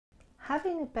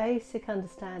having a basic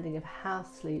understanding of how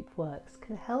sleep works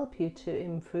can help you to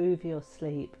improve your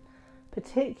sleep,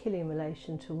 particularly in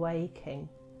relation to waking.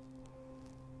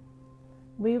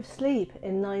 We sleep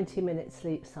in 90-minute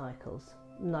sleep cycles,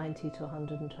 90 to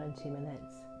 120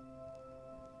 minutes.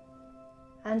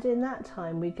 And in that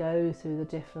time we go through the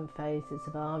different phases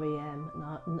of REM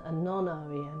and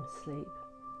non-REM sleep.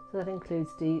 So that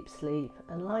includes deep sleep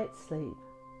and light sleep.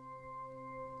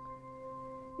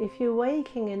 If you're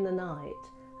waking in the night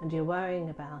and you're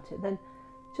worrying about it, then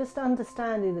just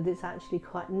understanding that it's actually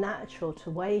quite natural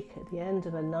to wake at the end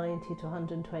of a 90 to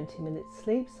 120 minute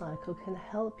sleep cycle can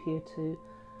help you to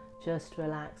just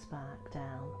relax back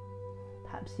down.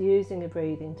 Perhaps using a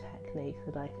breathing technique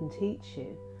that I can teach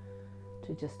you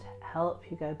to just help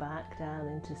you go back down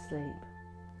into sleep.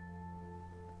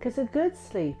 Because a good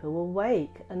sleeper will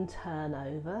wake and turn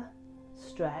over,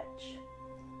 stretch,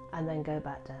 and then go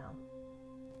back down.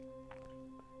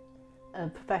 A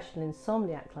professional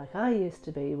insomniac like I used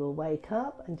to be will wake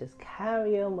up and just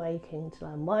carry on waking till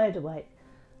I'm wide awake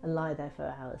and lie there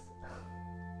for hours.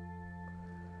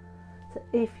 So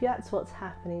if that's what's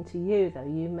happening to you though,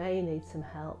 you may need some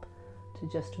help to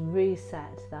just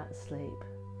reset that sleep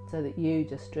so that you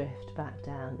just drift back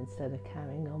down instead of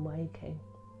carrying on waking.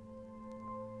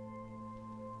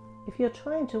 If you're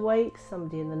trying to wake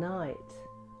somebody in the night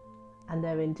and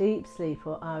they're in deep sleep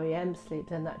or REM sleep,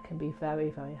 then that can be very,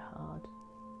 very hard.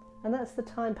 And that's the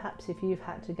time perhaps if you've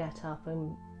had to get up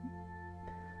and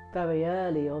very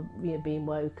early or you've been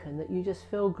woken that you just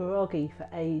feel groggy for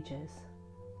ages.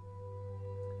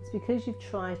 It's because you've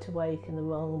tried to wake in the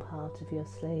wrong part of your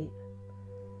sleep.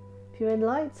 If you're in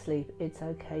light sleep, it's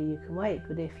okay, you can wake,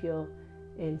 but if you're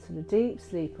in sort of deep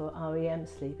sleep or REM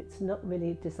sleep, it's not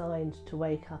really designed to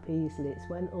wake up easily. It's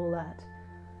when all that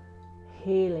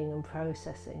healing and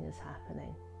processing is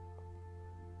happening.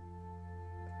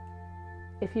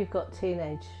 If you've got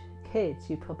teenage kids,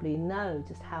 you probably know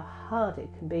just how hard it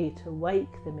can be to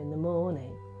wake them in the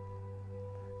morning.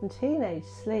 And teenage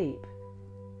sleep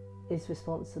is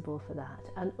responsible for that,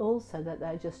 and also that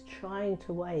they're just trying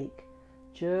to wake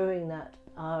during that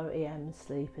REM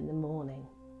sleep in the morning.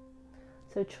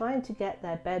 So trying to get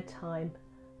their bedtime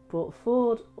brought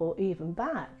forward or even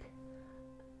back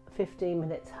 15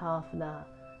 minutes, half an hour,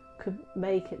 could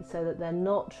make it so that they're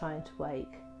not trying to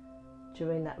wake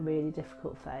during that really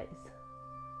difficult phase.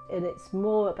 And it's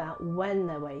more about when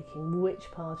they're waking, which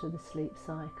part of the sleep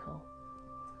cycle.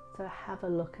 So have a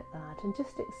look at that and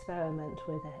just experiment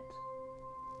with it.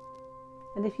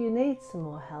 And if you need some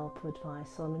more help or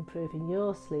advice on improving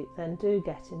your sleep, then do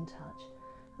get in touch.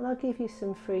 And I'll give you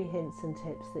some free hints and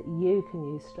tips that you can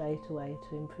use straight away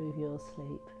to improve your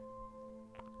sleep.